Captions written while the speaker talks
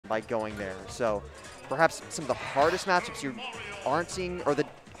by going there. So perhaps some of the hardest matchups you aren't seeing, or the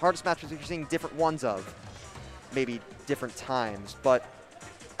hardest matchups you're seeing different ones of, maybe different times. But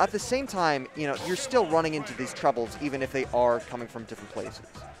at the same time, you know, you're still running into these troubles even if they are coming from different places.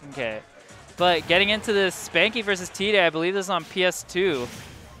 Okay. But getting into this Spanky versus Tday, I believe this is on PS2.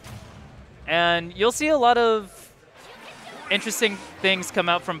 And you'll see a lot of interesting things come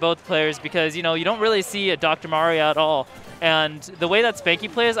out from both players because, you know, you don't really see a Dr. Mario at all. And the way that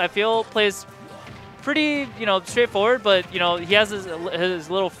Spanky plays, I feel plays pretty, you know, straightforward, but, you know, he has his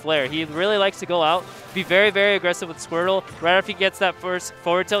little flair. He really likes to go out, be very, very aggressive with Squirtle. Right after he gets that first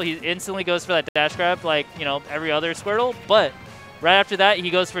forward tilt, he instantly goes for that dash grab like, you know, every other Squirtle. But right after that,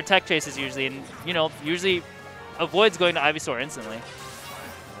 he goes for tech chases usually and, you know, usually avoids going to Ivysaur instantly.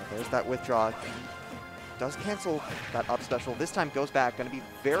 There's that withdraw. Does cancel that up special. This time goes back. Going to be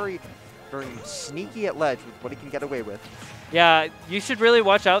very, very sneaky at ledge with what he can get away with. Yeah, you should really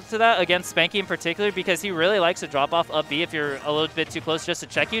watch out to that against Spanky in particular because he really likes to drop off up B if you're a little bit too close just to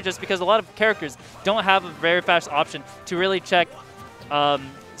check you, just because a lot of characters don't have a very fast option to really check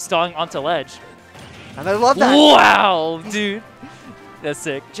stalling onto ledge. And I love that. Wow, dude. That's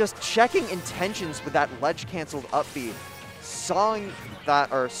sick. Just checking intentions with that ledge canceled up B. Saw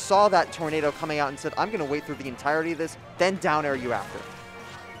that tornado coming out and said, I'm going to wait through the entirety of this, then down air you after.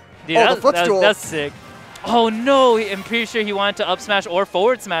 Dude, oh, the footstool. That's sick. Oh, no. I'm pretty sure he wanted to up smash or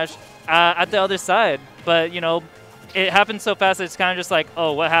forward smash at the other side. But, you know, it happened so fast, it's kind of just like,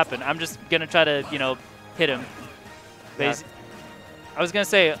 oh, what happened? I'm just going to try to, you know, hit him. Yeah. I was going to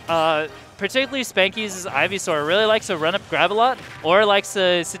say, particularly Spanky's Ivysaur really likes to run up grab a lot or likes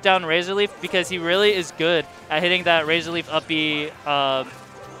to sit down Razor Leaf because he really is good at hitting that Razor Leaf up B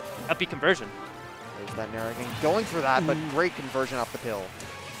conversion. There's that Narragain going for that, but great conversion off the pill.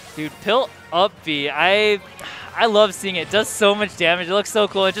 Dude, pill up B, I love seeing it. It does so much damage. It looks so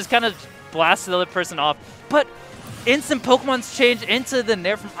cool. It just kind of blasts the other person off. But instant Pokemon's change into the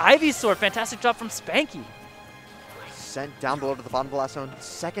Nair from Ivysaur. Fantastic job from Spanky. Sent down below to the bottom of the last zone.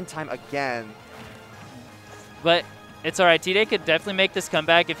 Second time again. But it's all right. Tday could definitely make this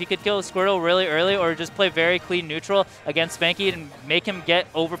comeback. If he could kill Squirtle really early or just play very clean neutral against Spanky and make him get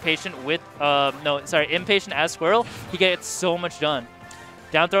over-patient with, impatient as Squirtle, he gets so much done.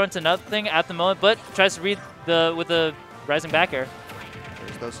 Down throw into nothing at the moment, but tries to read with the rising back air.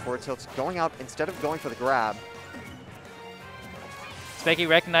 There's those forward tilts going out instead of going for the grab. Spanky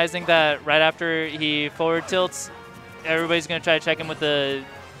recognizing that right after he forward tilts, everybody's going to try to check him with the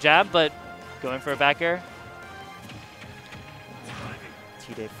jab, but going for a back air.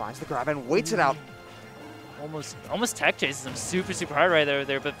 Tday finds the grab and waits it out. Almost tech chases him super, super hard right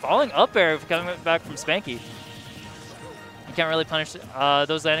there, but falling up air coming back from Spanky. You can't really punish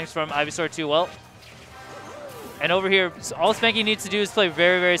those landings from Ivysaur too well. And over here, all Spanky needs to do is play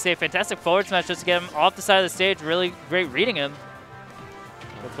very, very safe. Fantastic forward smash just to get him off the side of the stage. Really great reading him.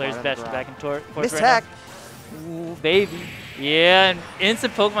 The players bashing back and forth Miss right tech. now. Ooh, baby. Yeah, and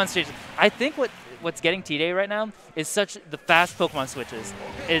instant Pokemon stage. I think what's getting Tday right now is the fast Pokemon switches.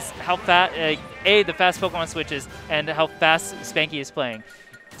 Is how fast, the fast Pokemon switches and how fast Spanky is playing.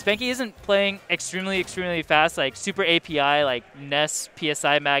 Spanky isn't playing extremely, extremely fast, like super API, like Ness,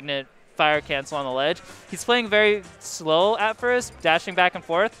 PSI Magnet, Fire Cancel on the ledge. He's playing very slow at first, dashing back and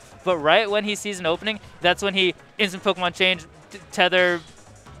forth, but right when he sees an opening, that's when he instant Pokemon change, tether,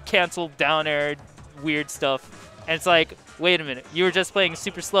 cancel, down air, weird stuff. And it's like, wait a minute, you were just playing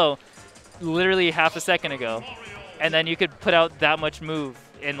super slow literally half a second ago, and then you could put out that much move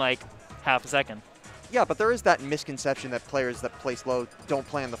in like half a second. Yeah, but there is that misconception that players that play slow don't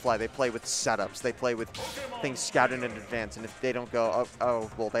play on the fly. They play with setups. They play with things scouted in advance, and if they don't go,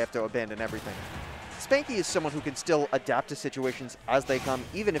 oh, well, they have to abandon everything. Spanky is someone who can still adapt to situations as they come,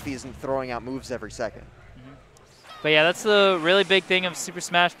 even if he isn't throwing out moves every second. But yeah, that's the really big thing of Super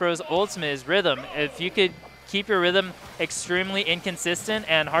Smash Bros. Ultimate is rhythm. If you could keep your rhythm extremely inconsistent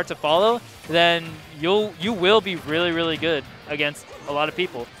and hard to follow, then you will be really, really good against a lot of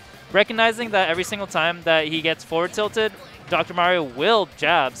people. Recognizing that every single time that he gets forward tilted, Dr. Mario will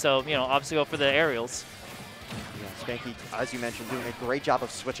jab, so, you know, obviously go for the aerials. Yeah, Spanky, as you mentioned, doing a great job of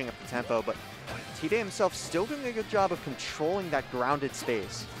switching up the tempo, but Tday himself still doing a good job of controlling that grounded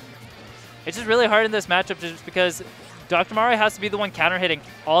space. It's just really hard in this matchup just because Dr. Mario has to be the one counter-hitting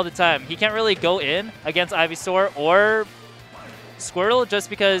all the time. He can't really go in against Ivysaur or Squirtle just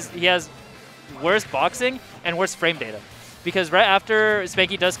because he has worse boxing and worse frame data. Because right after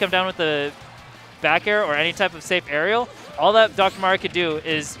Spanky does come down with the back air or any type of safe aerial, all that Dr. Mario could do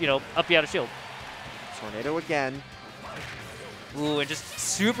is, you know, up you out of shield. Tornado again. Ooh, and just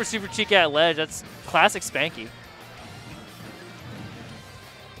super, super cheeky at ledge. That's classic Spanky.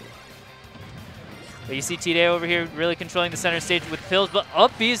 But you see Tday over here really controlling the center stage with pills, but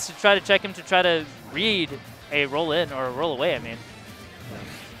up Bs to try to check him to try to read a roll in or a roll away, I mean.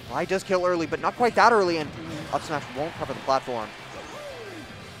 He does kill early, but not quite that early, and up smash won't cover the platform.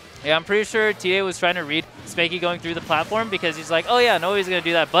 Yeah, I'm pretty sure Tday was trying to read Spanky going through the platform because he's like, oh yeah, no, he's going to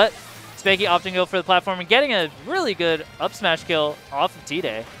do that. But Spanky opting to go for the platform and getting a really good up smash kill off of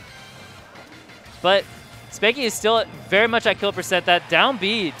Tday. But Spanky is still very much at kill percent. That down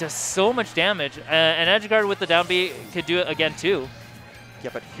B does so much damage. And edge guard with the down B could do it again too. Yeah,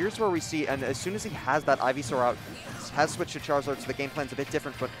 but here's where we see, and as soon as he has that Ivysaur out, has switched to Charizard, so the game plan's a bit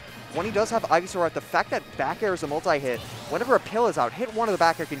different, but when he does have Ivysaur out, the fact that back air is a multi-hit, whenever a pill is out, hit one of the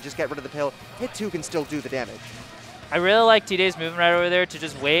back air can just get rid of the pill, hit two can still do the damage. I really like Tday's movement right over there to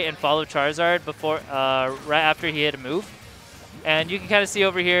just wait and follow Charizard before, right after he hit a move. And you can kind of see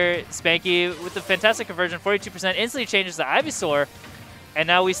over here, Spanky with the fantastic conversion, 42%, instantly changes the Ivysaur, and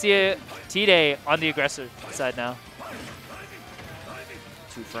now we see a Tday on the aggressive side now.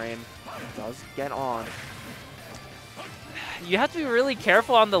 Two frame does get on. You have to be really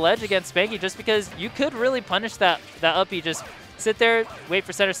careful on the ledge against Spanky just because you could really punish that up B. Just sit there, wait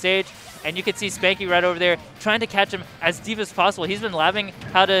for center stage, and you can see Spanky right over there trying to catch him as deep as possible. He's been labbing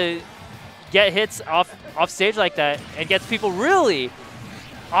how to get hits off stage like that and gets people really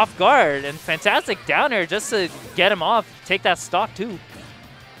off guard, and fantastic down air just to get him off, take that stock too.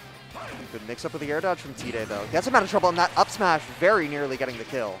 Good mix up with the air dodge from Tday though. Gets him out of trouble, and that up smash very nearly getting the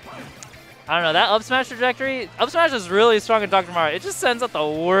kill. I don't know, that up smash trajectory, up smash is really strong in Dr. Mario. It just sends out the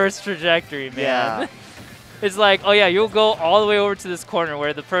worst trajectory, man. Yeah. It's like, oh yeah, you'll go all the way over to this corner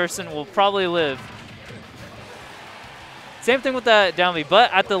where the person will probably live. Same thing with that down B,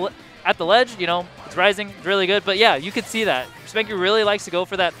 but at the ledge, you know, it's rising, it's really good. But yeah, you could see that. Spanky really likes to go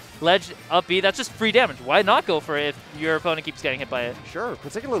for that ledge up B. That's just free damage. Why not go for it if your opponent keeps getting hit by it? Sure,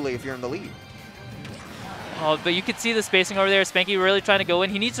 particularly if you're in the lead. Oh, but you could see the spacing over there. Spanky really trying to go in.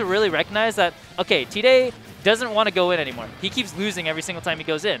 He needs to really recognize that, okay, Tday doesn't want to go in anymore. He keeps losing every single time he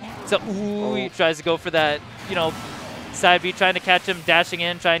goes in. So, he tries to go for that, you know, side B, trying to catch him, dashing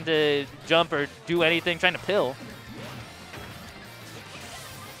in, trying to jump or do anything, trying to pill.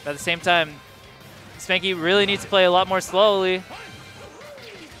 At the same time, Spanky really needs to play a lot more slowly.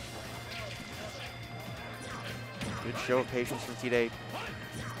 Good show of patience from Tday,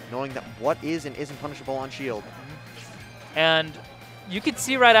 knowing that what is and isn't punishable on shield. And you can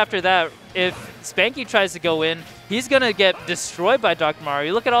see right after that, if Spanky tries to go in, he's gonna get destroyed by Dr.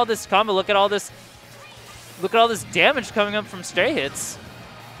 Mario. Look at all this combo, look at all this damage coming up from stray hits.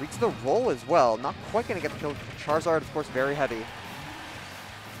 Reads the roll as well. Not quite gonna get the kill. Charizard, of course, very heavy.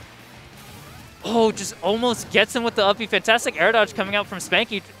 Oh, just almost gets him with the up B. Fantastic air dodge coming out from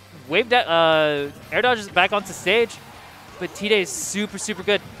Spanky. Wave that air dodge is back onto stage, but Tday is super, super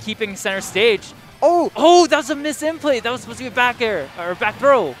good keeping center stage. Oh, that was a misinplay. That was supposed to be a back air or back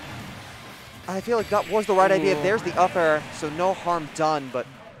throw. I feel like that was the right idea. There's the up air, so no harm done. But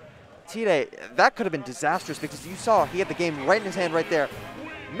Tday, that could have been disastrous because you saw he had the game right in his hand right there.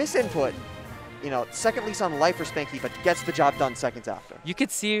 Misinput. You know, second lease on life for Spanky, but gets the job done seconds after. You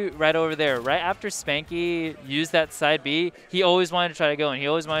could see right over there, right after Spanky used that side B, he always wanted to try to go in. He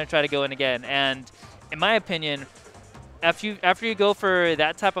always wanted to try to go in again. And in my opinion, after you go for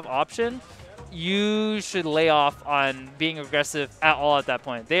that type of option, you should lay off on being aggressive at all at that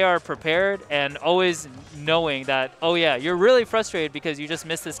point. They are prepared and always knowing that, oh yeah, you're really frustrated because you just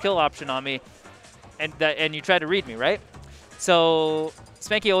missed this kill option on me and you tried to read me, right? So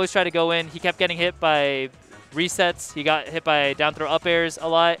Spanky always tried to go in. He kept getting hit by resets. He got hit by down throw up airs a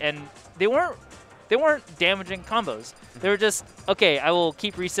lot, and they weren't damaging combos. They were just, okay, I will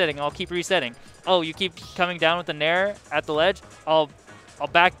keep resetting. I'll keep resetting. Oh, you keep coming down with the nair at the ledge. I'll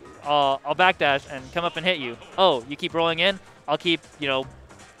backdash and come up and hit you. Oh, you keep rolling in. I'll keep, you know,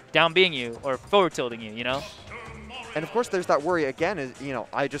 down being you or forward tilting you, you know? And of course there's that worry again is, you know,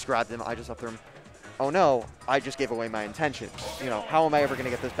 I just grabbed him, I just up threw him. Oh no, I just gave away my intention. You know, how am I ever going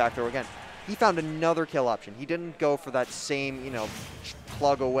to get this back throw again? He found another kill option. He didn't go for that same, you know,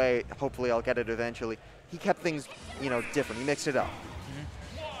 plug away, hopefully I'll get it eventually. He kept things, you know, different. He mixed it up.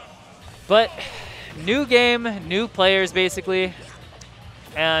 But new game, new players basically,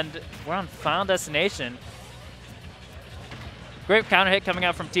 and we're on Final Destination. Great counter hit coming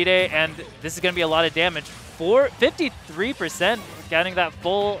out from Tday, and this is going to be a lot of damage. 53% getting that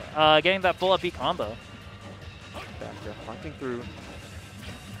full up B combo. Back there, hunting through.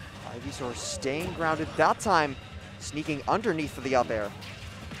 Ivysaur staying grounded that time, sneaking underneath for the up air.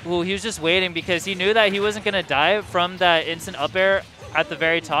 Ooh, he was just waiting because he knew that he wasn't going to die from that instant up air at the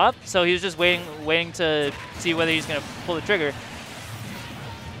very top, so he was just waiting to see whether he's going to pull the trigger.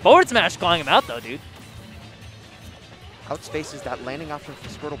 Forward smash calling him out though, dude. outspaces that landing option for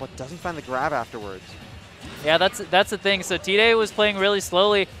Squirtle, but doesn't find the grab afterwards. Yeah, that's the thing. So Tday was playing really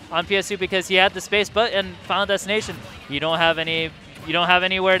slowly on PS2 because he had the space, but in Final Destination, you don't have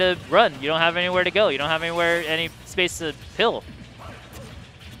anywhere to run. You don't have anywhere to go. You don't have any space to pill.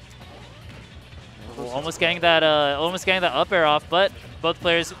 Almost getting that up air off, but both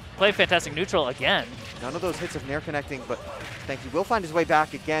players play fantastic neutral again. None of those hits of Nair connecting, but Spanky will find his way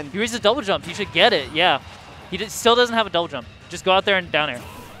back again. He reaches a double jump. He should get it. Yeah, he still doesn't have a double jump. Just go out there and down air.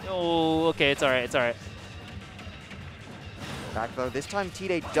 Oh, okay, it's all right. It's all right. Back though, this time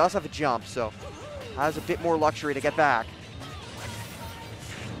Tday does have a jump, so has a bit more luxury to get back.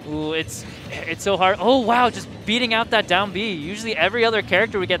 Ooh, it's so hard. Oh wow, just beating out that down B. Usually every other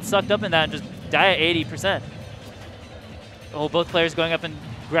character would get sucked up in that and just die at 80%. Oh, both players going up and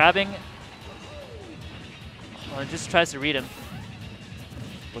grabbing. Oh, just tries to read him.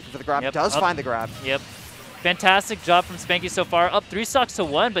 Looking for the grab, Yep, does up. find the grab. Yep. Fantastic job from Spanky so far. Up 3 stocks to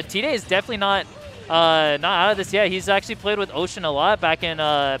 1, but Tday is definitely not out of this yet. He's actually played with Ocean a lot back in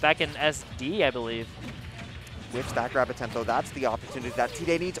SD, I believe. Whips that grab attempt though. That's the opportunity that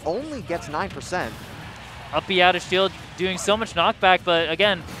Tday needs. Only gets 9%. Up B out of shield, doing so much knockback, but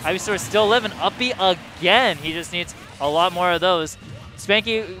again, Ivysaur is still living. Up B again. He just needs a lot more of those.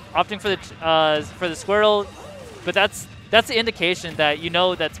 Spanky opting for the Squirtle, but that's the indication that you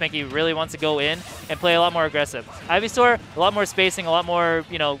know that Spanky really wants to go in and play a lot more aggressive. Ivysaur, a lot more spacing, a lot more,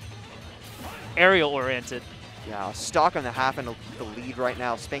 aerial oriented. Yeah, a stock on the half and the lead right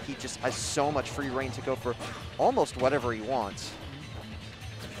now. Spanky just has so much free reign to go for almost whatever he wants.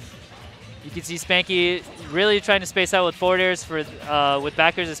 You can see Spanky really trying to space out with forward airs with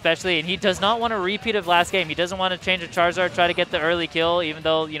backers especially, and he does not want a repeat of last game. He doesn't want to change a Charizard, try to get the early kill, even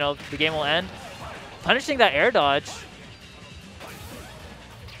though the game will end. Punishing that air dodge.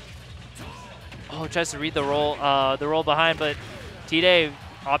 Oh, tries to read the roll behind, but Tday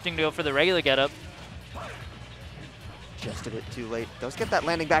opting to go for the regular getup. Just a bit too late. Does get that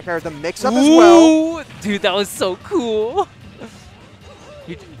landing back air, the mix-up as well. Dude, that was so cool.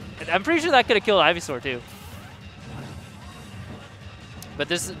 I'm pretty sure that could have killed Ivysaur too. But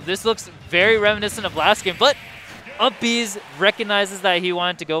this looks very reminiscent of last game. But up B's recognizes that he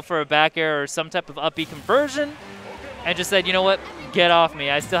wanted to go for a back air or some type of up B conversion, and just said, you know what, get off me.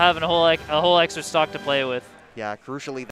 I still have a whole extra stock to play with. Yeah, crucially.